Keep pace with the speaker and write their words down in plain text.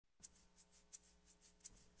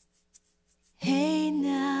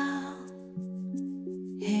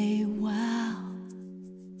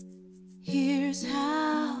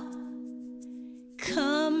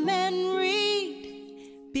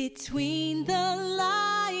the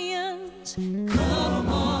lions. Come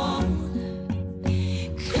on,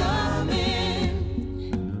 come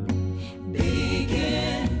in,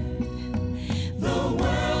 begin. The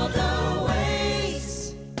world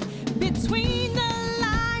awaits. Between the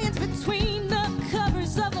lions, between the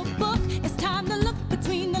covers of a book, it's time to look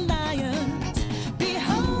between the lions.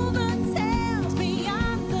 Behold the tales,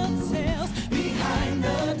 beyond the tales, behind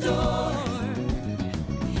the door.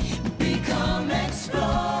 Become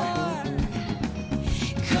explore.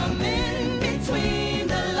 Come in between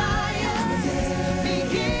the lions.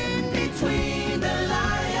 Begin between the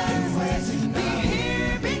lions. Be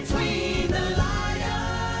here between the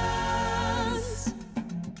lions.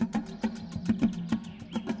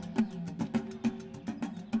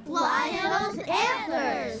 Lionel's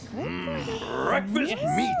Antlers. Breakfast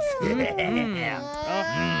meat. Delicious.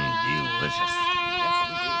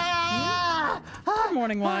 Good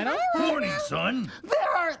morning, Lionel. Morning, son. There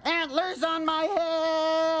are antlers on my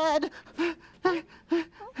head!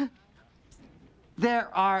 There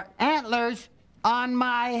are antlers on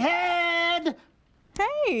my head!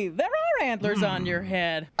 Hey, there are antlers on your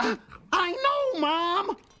head. I know,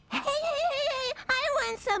 Mom! Hey, I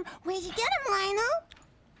want some. Where'd you get them, Lionel?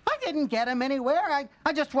 I didn't get them anywhere.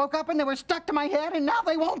 I just woke up and they were stuck to my head and now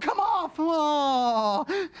they won't come off. Oh,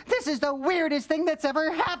 this is the weirdest thing that's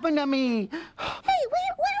ever happened to me. Hey,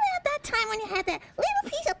 what about that time when you had that little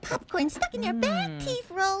piece of popcorn stuck in your back teeth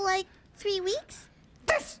for like 3 weeks?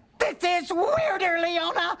 This is weirder,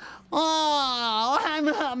 Leona. Oh, I'm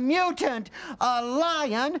a mutant, a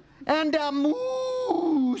lion, and a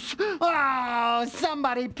moose. Oh,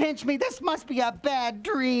 somebody pinch me. This must be a bad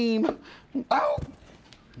dream. Oh.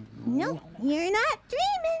 No, you're not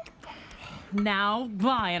dreaming. Now,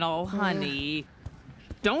 Lionel, honey,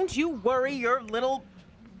 don't you worry your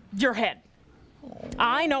head.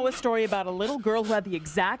 I know a story about a little girl who had the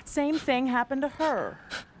exact same thing happen to her.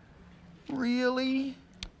 Really?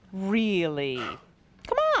 Really.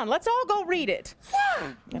 Come on, let's all go read it.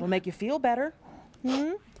 Yeah. It'll make you feel better.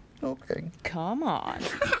 Okay. Come on.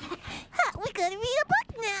 We're gonna read a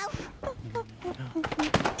book now. Ow,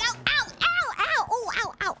 ow, ow, ow, oh,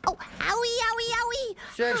 ow, ow, oh, owie, owie, owie.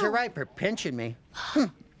 Serves you right for pinching me.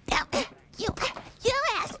 You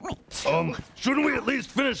asked me to. Shouldn't we at least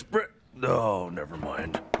finish Oh, never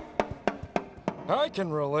mind. I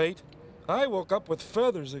can relate. I woke up with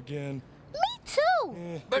feathers again. Me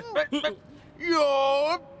too. But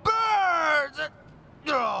you're birds!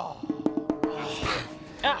 Oh.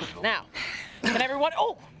 Now, can everyone...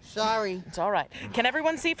 Oh, Sorry. it's all right. Can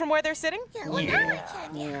everyone see from where they're sitting?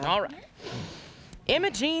 Yeah. All right.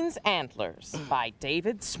 Imogene's Antlers by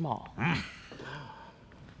David Small.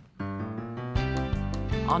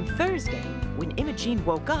 On Thursday, when Imogene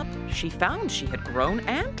woke up, she found she had grown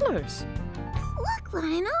antlers. Look,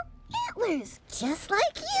 Lionel, antlers, just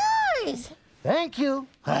like yours. Thank you.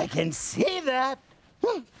 I can see that.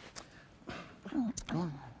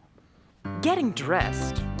 Getting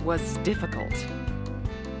dressed was difficult.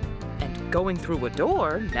 And going through a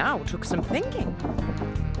door now took some thinking.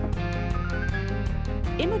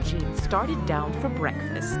 Imogene started down for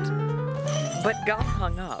breakfast, but got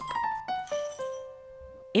hung up.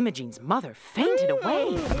 Imogene's mother fainted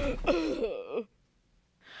away.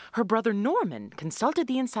 Her brother Norman consulted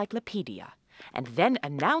the encyclopedia and then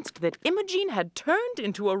announced that Imogene had turned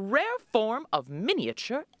into a rare form of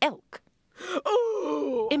miniature elk.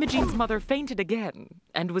 Imogene's mother fainted again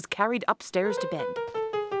and was carried upstairs to bed.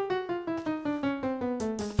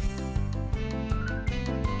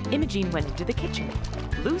 Imogene went into the kitchen.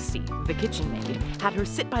 Lucy, the kitchen maid, had her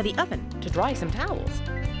sit by the oven to dry some towels.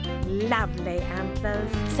 "Lovely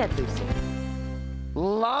antlers," said Lucy.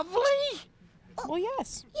 Lovely? Well,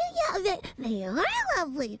 yes. Yeah, they are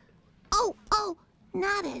lovely. Oh,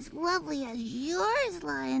 not as lovely as yours,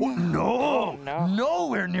 Lionel. No, no.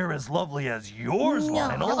 Nowhere near as lovely as yours, No.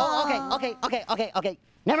 Lionel. Oh, okay.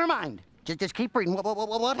 Never mind. Just keep reading.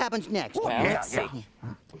 What happens next? Well, let's see.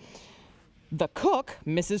 The cook,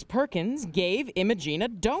 Mrs. Perkins, gave Imogene a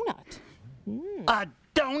donut. A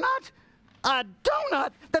donut? A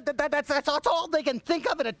donut? That's all they can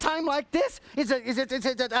think of at a time like this? Is it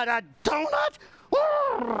a donut?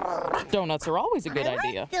 Donuts are always a good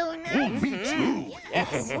idea. Donuts. Me too.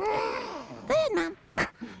 Yes. Go ahead, Mom.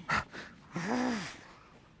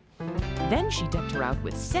 Then she decked her out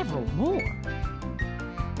with several more.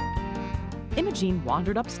 Imogene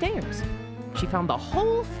wandered upstairs. She found the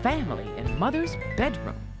whole family in Mother's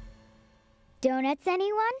bedroom. Donuts,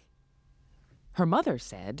 anyone? Her mother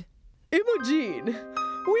said, Imogene,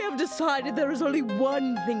 we have decided there is only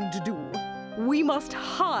one thing to do. We must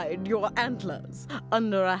hide your antlers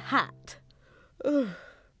under a hat.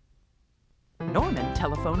 Norman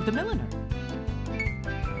telephoned the milliner.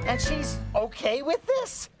 And she's okay with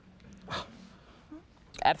this?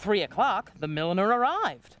 At 3 o'clock, the milliner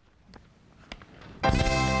arrived.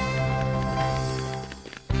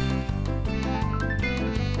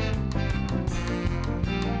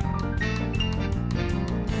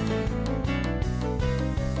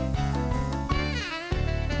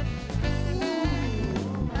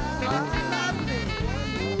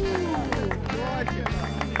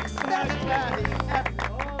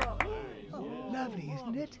 Lovely,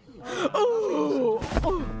 isn't it?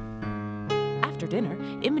 After dinner,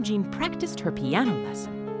 Imogene practiced her piano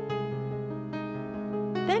lesson.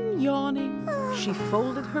 Then, yawning, she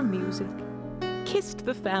folded her music, kissed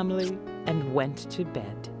the family, and went to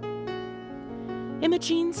bed.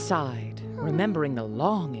 Imogene sighed, remembering the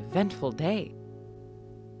long, eventful day.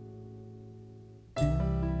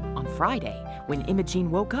 On Friday, when Imogene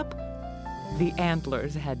woke up, the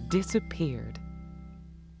Antlers had disappeared.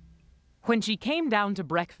 When she came down to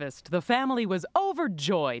breakfast, the family was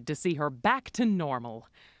overjoyed to see her back to normal.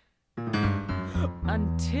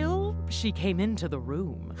 Until she came into the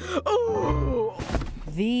room. Oh!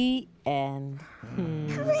 The end.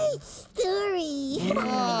 Great story.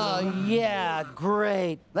 Oh, yeah,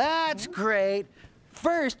 great. That's great.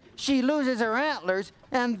 First, she loses her antlers,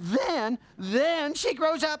 and then she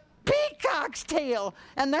grows a peacock's tail.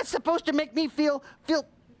 And that's supposed to make me feel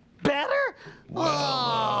better?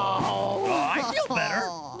 I feel better.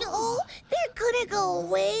 Oh, they're gonna go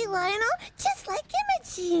away, Lionel, just like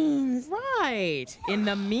Imogene's. Right. In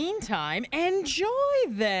the meantime, enjoy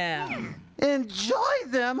them. Enjoy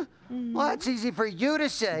them? Well, that's easy for you to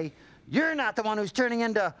say. You're not the one who's turning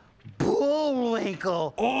into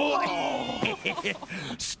Bullwinkle. Oh!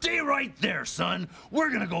 Stay right there, son.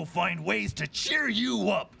 We're gonna go find ways to cheer you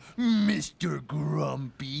up, Mr.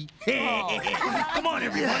 Grumpy. Come on,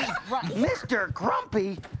 everybody. Mr.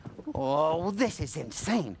 Grumpy? Oh, this is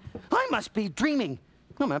insane. I must be dreaming.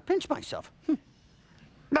 I'm gonna pinch myself.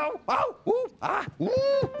 No. Oh, ooh, ah, ooh,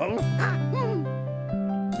 oh, ah,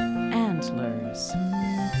 Antlers.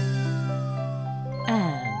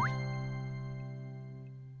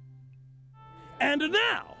 And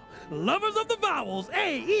now, lovers of the vowels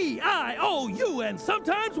A, E, I, O, U, and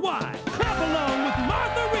sometimes Y, clap along with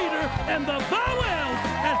Martha Reeder and the Vowels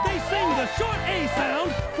as they sing the short A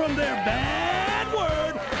sound from their bad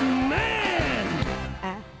word, man.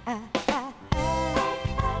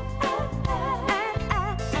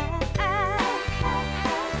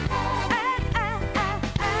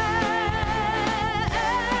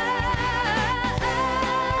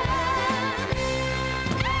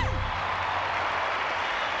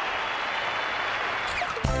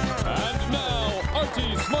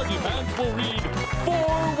 Smarty Pants will read 4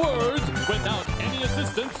 words without any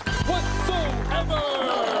assistance whatsoever.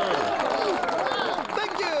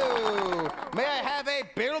 Thank you. May I have a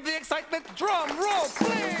Build the Excitement drum roll,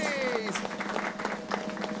 please?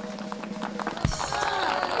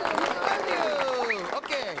 Thank you.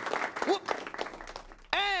 Okay. Whoop.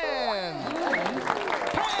 And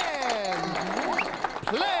pan.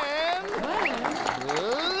 Plan.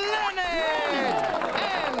 Planet.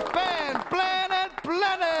 And pan. Planet.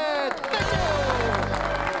 Planet. Thank you.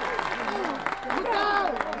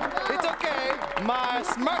 It's okay. My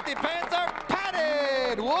Smarty Pants are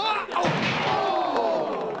padded. Whoa.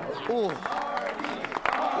 Oh.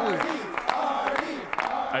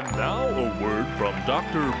 And now a word from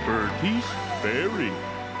Dr. Bertice Berry.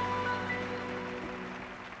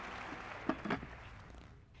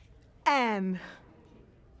 Anne.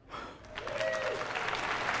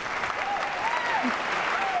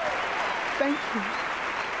 Thank you.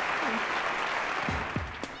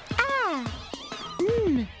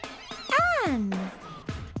 Anne.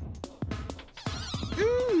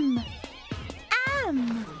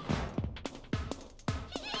 Am.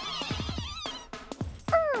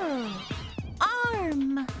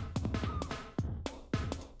 Arm.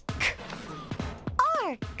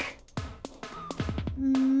 Arc.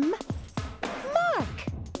 Mark.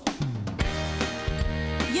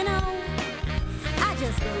 You know, I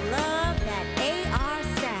just love that A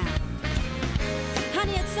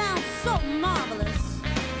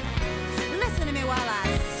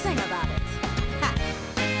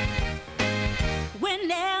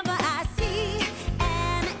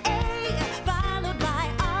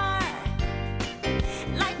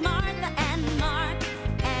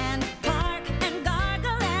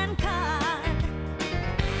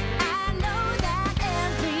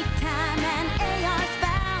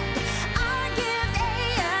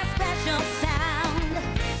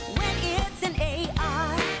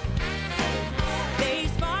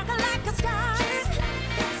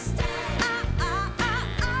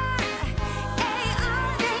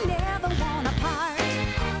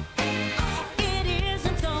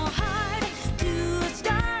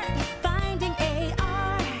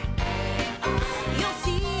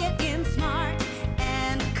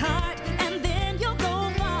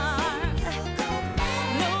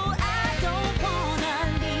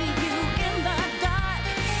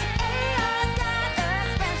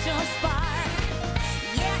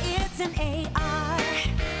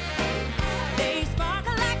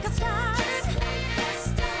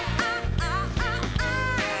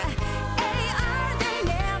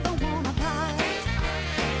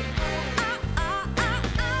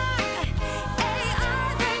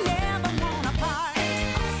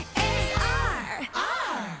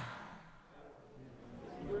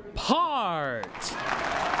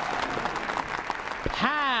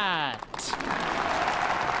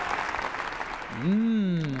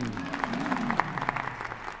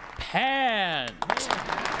pant.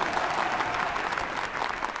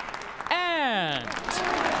 Ant.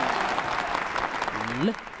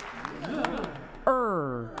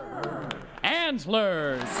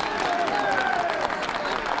 Antlers.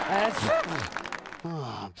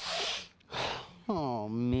 Oh,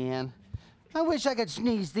 man. I wish I could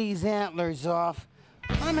sneeze these antlers off.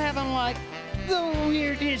 I'm having, like, the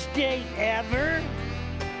weirdest day ever.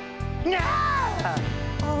 Ah!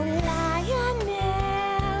 Oh,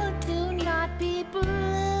 Lionel, do not be blue.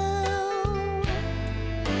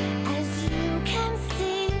 As you can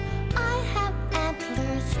see, I have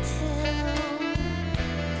antlers too.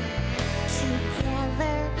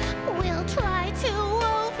 Together, we'll try to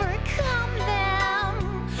overcome them.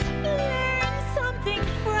 Learn something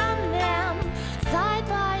from them, side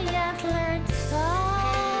by antlered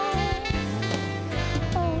side.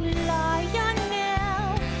 Oh,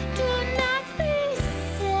 Lionel, do not be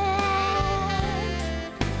sad.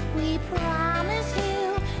 We promise you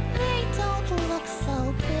they don't look so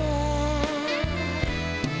bad.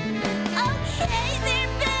 Okay,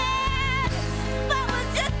 they're bad, but we'll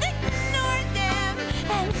just ignore them,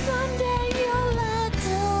 and someday you'll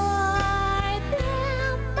adore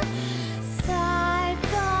them. Side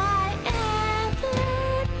by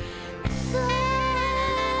antlered side.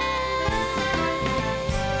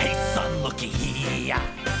 Hey, son, looky here.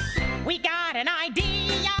 We got an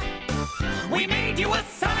idea. We made you a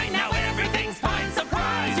sign, now everything's fine.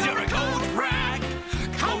 Surprise, you're a coat rack.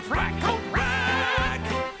 Coat rack, coat rack.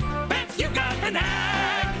 Bet you got the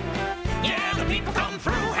knack. Yeah, the people come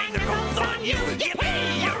through, hang their coats on you.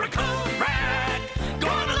 Yippee, you're a coat rack.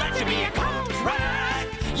 Gonna let you be a coat rack.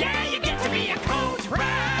 Yeah, you get to be a coat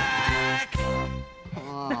rack.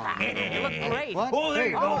 You look great. What? Oh, there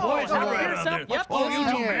you go, boys. help You're right yourself. on there. Yep. Oh, you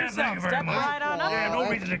Come too, here. man. Thank you very Step much. right on up. Yeah, no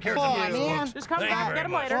reason to care Come some on, of these man. books. Just come Thank you back, very get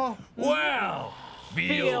 'em much. later. Well,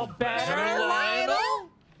 feel better, Lionel?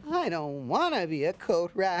 I don't want to be a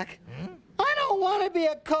coat rack. I don't want to be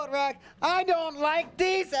a coat rack. I don't like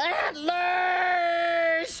these antlers.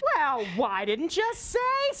 Well, why didn't you say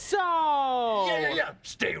so? Yeah.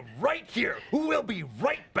 Stay right here. We'll be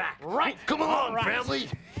right back. Right. Come along, family.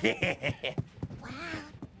 Hey,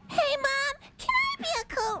 Mom, can I be a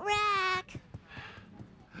coat rack?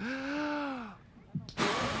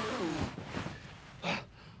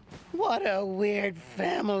 What a weird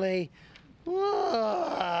family.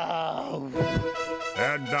 Whoa.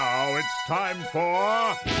 And now it's time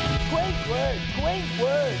for... Great word! Great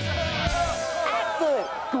word! Excellent!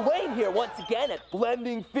 Gawain here once again at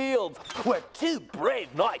Blending Fields, where two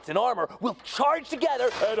brave knights in armor will charge together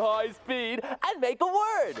at high speed and make a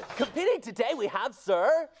word. Competing today we have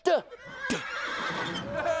Sir... And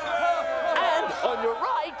on your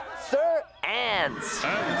right, Sir Ants.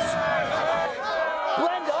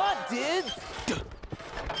 Blend on, dudes!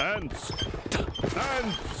 Ants.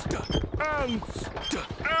 Ants. Ants.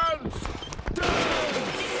 Ants.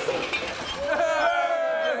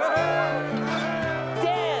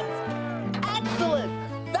 Dance! Excellent!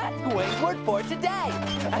 That's Gawain's word for today.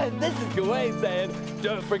 And this is Gawain saying,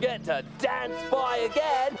 don't forget to dance by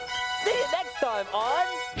again. See you next time on...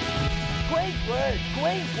 Great word!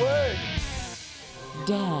 Great word!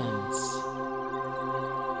 Dance.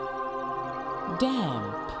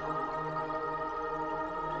 Damp.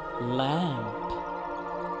 Lamp.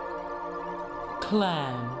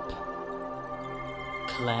 Clamp.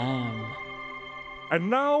 Clam. And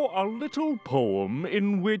now a little poem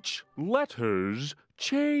in which letters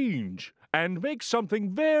change and make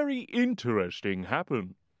something very interesting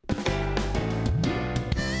happen.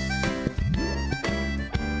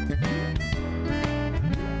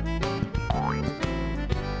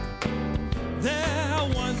 There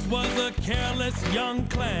once was a careless young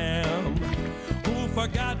clam who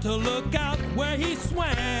forgot to look out where he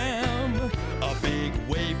swam. A big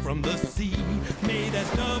wave from the sea made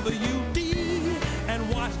SWD and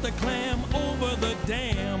washed the clam over the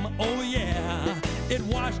dam. Oh yeah, it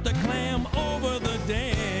washed the clam over the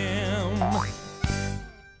dam.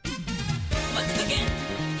 What's cooking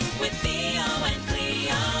with Theo and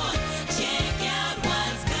Cleo? Check out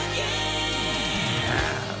what's cooking.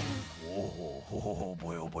 Oh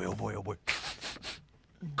boy, oh boy, oh boy, oh boy.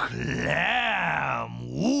 Clam!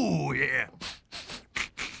 Ooh, yeah.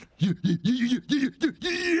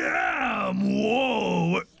 Yam!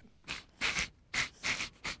 Whoa!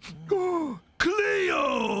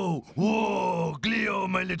 Cleo! Whoa, Cleo,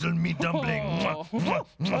 my little meat dumpling.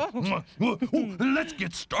 Let's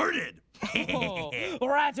get started.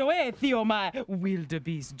 Right away, Theo, my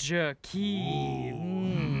wildebeest jerky.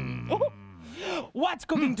 What's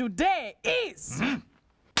cooking today is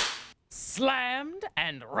slammed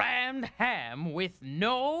and rammed ham with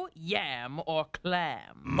no yam or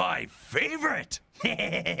clam. My favorite!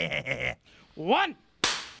 1.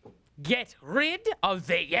 Get rid of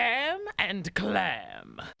the yam and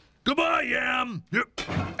clam. Goodbye, yam!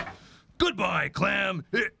 Goodbye, clam!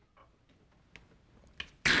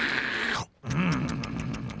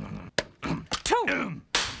 2.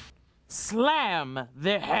 Slam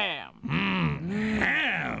the ham.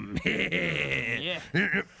 Ham! Yeah.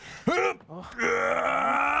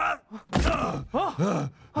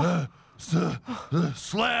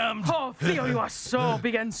 Slammed! Oh, Theo, you are so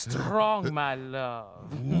big and strong, my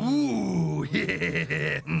love. Ooh!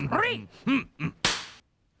 3.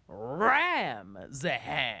 Ram the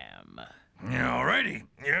ham. Alrighty.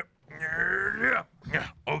 Yep. Yeah.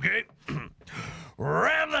 Okay.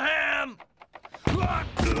 Ram the ham!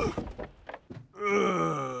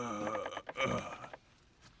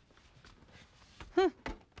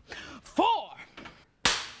 4.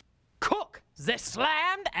 Cook the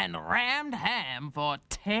slammed and rammed ham for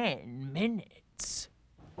 10 minutes.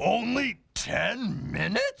 Only 10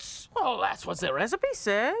 minutes? Oh, that's what the recipe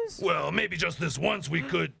says. Well, maybe just this once we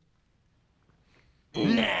could...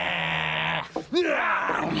 Nah.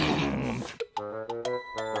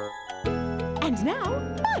 And now,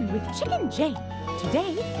 fun with Chicken Jane.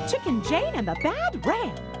 Today, Chicken Jane and the Bad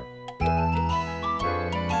Ram.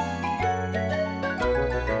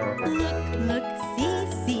 Look,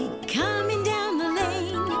 see, coming down the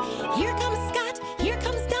lane. Here comes Scott, here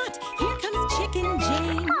comes Dot, here comes Chicken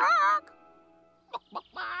Jane.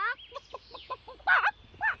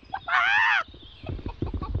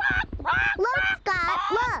 Look, Scott,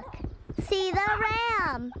 look. See the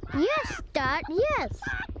ram. Yes, Dot, yes.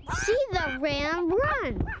 See the ram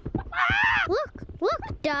run. Look,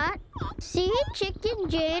 Dot. See Chicken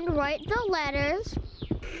Jane write the letters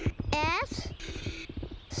S-C-R-A-M.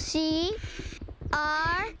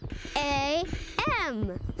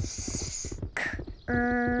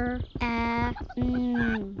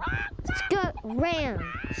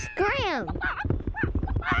 Ram. Scram.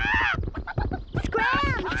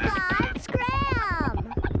 Scram, Scott,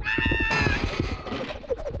 scram.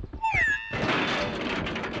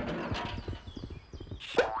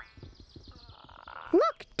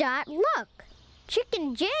 Look, Dot, look.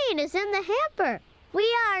 Chicken Jane is in the hamper. We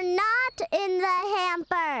are not in the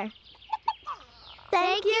hamper.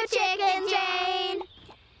 Thank you, Chicken Jane.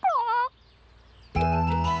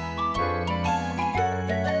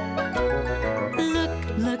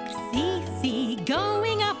 Look, see,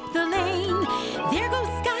 going up the lane. There goes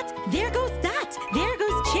Scott, there goes Dot, there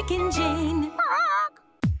goes Chicken Jane.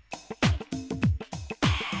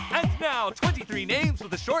 And now, 23 names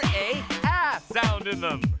with a short A, sound in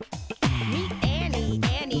them. Meet Annie,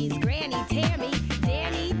 Annie's Granny Tammy,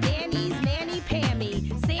 Danny, Danny's Nanny Pammy,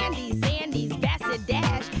 Sandy, Sandy's Bassett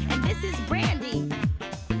Dash, and this is Brandy.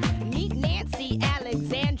 Meet Nancy,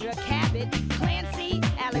 Alexandra Cabot, Clancy,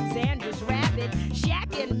 Alexandra's Rabbit,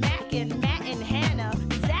 Shaq and Mac and Matt and Hannah,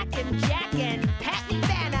 Zach and Jack and Pat and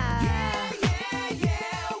Vanna.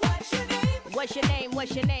 Yeah, what's your name? What's your name,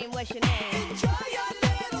 what's your name, what's your name? Enjoy your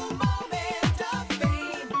little moment of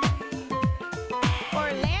fame.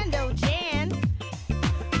 Orlando Jan,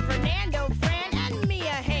 Fernando Fran, and Mia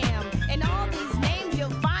Ham. And all these names you'll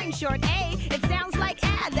find short A. It sounds like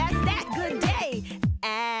that's that good day.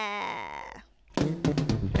 And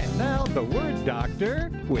now the Word Doctor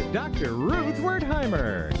with Dr. Ruth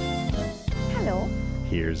Wertheimer. Hello.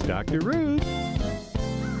 Here's Dr. Ruth.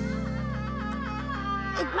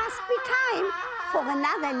 It must be time for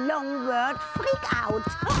another long word freak out.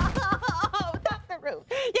 Oh, Dr. Ruth,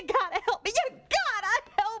 you gotta help me. You gotta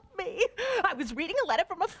help me. I was reading a letter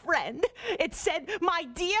from a friend. It said, "My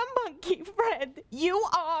dear monkey friend, you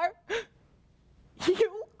are...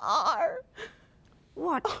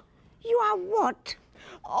 What? You are what?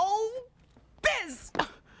 Oh, Biz!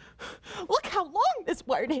 Look how long this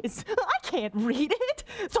word is. I can't read it,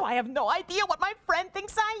 so I have no idea what my friend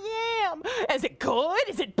thinks I am. Is it good?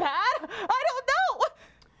 Is it bad? I don't know.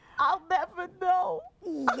 I'll never know.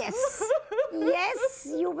 Yes. Yes,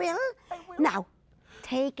 you will. Now,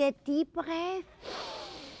 take a deep breath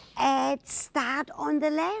and start on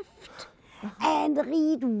the left and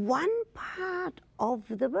read one part of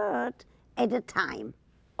the word at a time.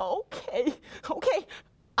 Okay,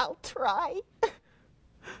 I'll try.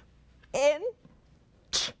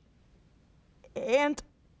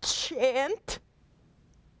 Enchant,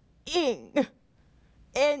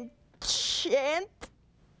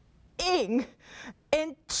 enchanting.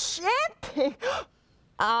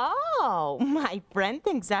 Ah, Oh, my friend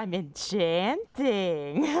thinks I'm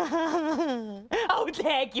enchanting. Oh,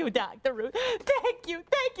 thank you, Dr. Ruth. Thank you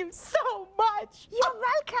so much. You're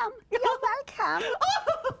welcome. You're welcome.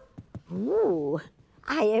 Ooh,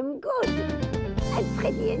 I am good. And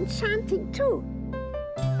pretty enchanting, too.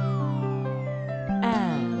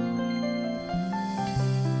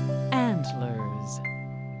 Antlers.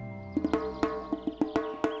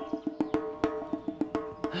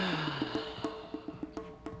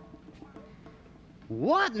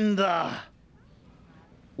 What in the...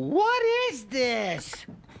 What is this?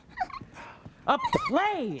 A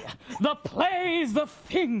play! The play's the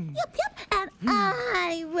thing! Yep, and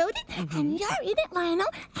I wrote it, and you're in it, Lionel,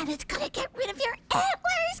 and it's gonna get rid of your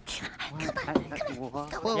antlers! Come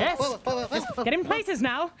on. Yes, just get in places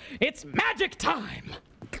now. It's magic time!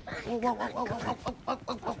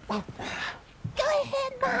 Go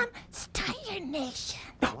ahead, Mom. Start your nation.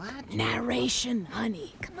 What? Narration,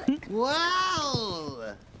 honey. Come on.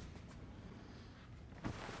 Wow!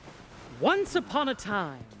 Once upon a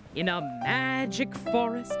time, in a magic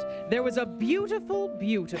forest, there was a beautiful,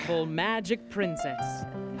 beautiful magic princess.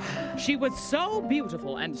 She was so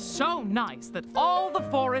beautiful and so nice that all the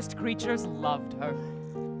forest creatures loved her.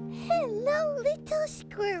 Hello, little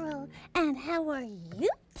squirrel. And how are you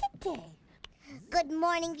today? Good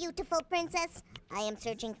morning, beautiful princess. I am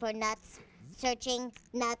searching for nuts. Searching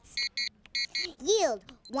nuts. Yield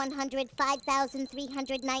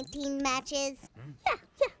 105,319 matches.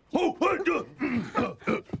 Oh,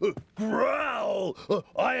 growl!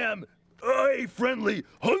 I am a friendly,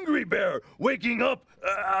 hungry bear waking up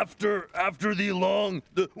after the long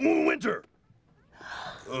winter.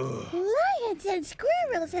 Lions and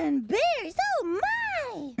squirrels and bears, oh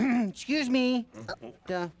my! Excuse me.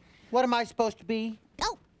 What am I supposed to be?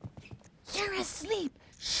 Oh, you're asleep.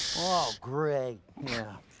 Oh, great.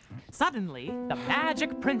 Yeah. Suddenly, the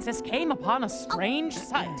magic princess came upon a strange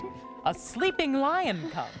sight. A sleeping lion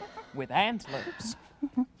cub with antlers.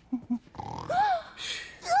 Look!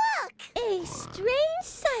 A strange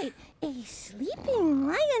sight. A sleeping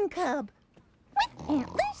lion cub with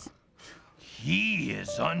antlers. He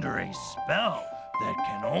is under a spell that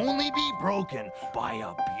can only be broken by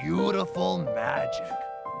a beautiful magic.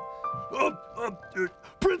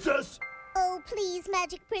 Princess! Oh, please,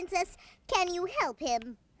 magic princess, can you help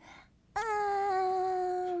him?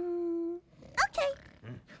 Okay.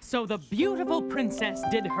 So the beautiful princess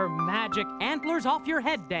did her magic antlers off your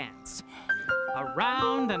head dance.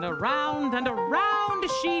 Around and around and around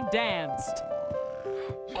she danced.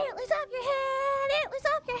 Antlers off your head, antlers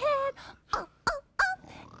off your head. Oh, oh, oh,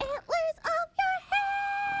 antlers off your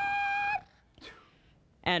head.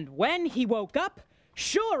 And when he woke up,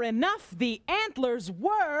 sure enough, the antlers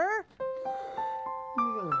were...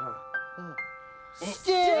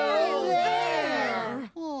 Still there!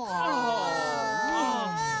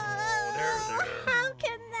 How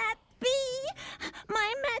can that be?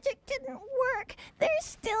 My magic didn't work. They're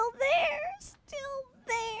still there, still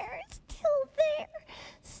there, still there,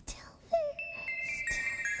 still there, still there.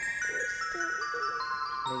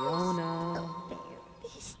 Leona,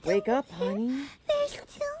 wake up, honey. They're still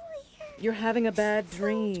there. You're having a bad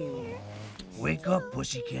dream. Wake up,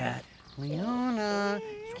 pussycat. Leona,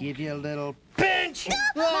 give you a little pinch.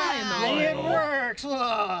 No, It works.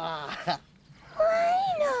 Lionel!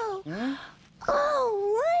 Huh?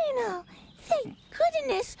 Oh, Lionel! Thank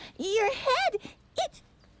goodness! Your head, it's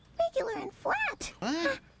regular and flat.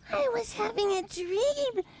 What? I was having a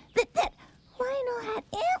dream that Lionel had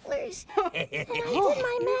antlers. And I did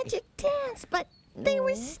my magic dance, but they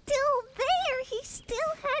were still there. He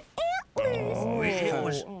still had antlers. Oh, it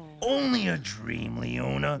was only a dream,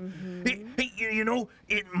 Leona. Hey, you know,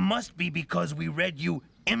 it must be because we read you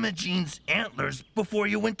Imogene's antlers before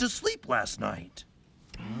you went to sleep last night.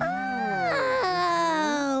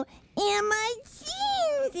 Oh,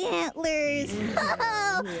 Imogene's antlers.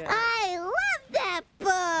 Oh, I love that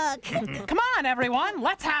book. Come on, everyone,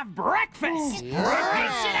 let's have breakfast. Sit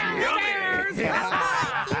downstairs. Here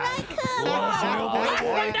I come. Let's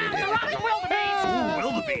go down the rotten wildebeest.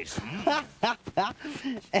 Wildebeest.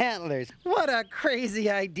 Antlers. What a crazy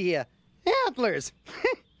idea. Antlers.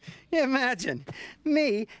 Imagine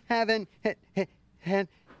me having hey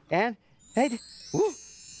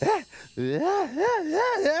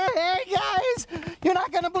guys, you're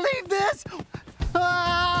not gonna believe this.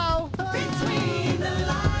 Oh! Between the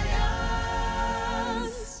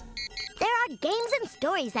Lions. There are games and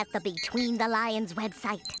stories at the Between the Lions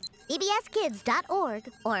website.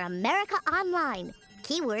 PBSKids.org or America Online.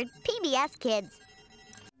 Keyword PBS Kids.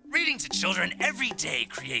 Reading to children every day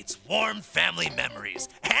creates warm family memories,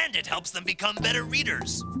 and it helps them become better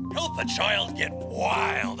readers. Help a child get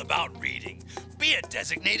wild about reading. Be a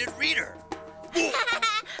designated reader.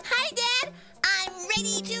 Hi, Dad. I'm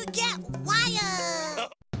ready to get wild.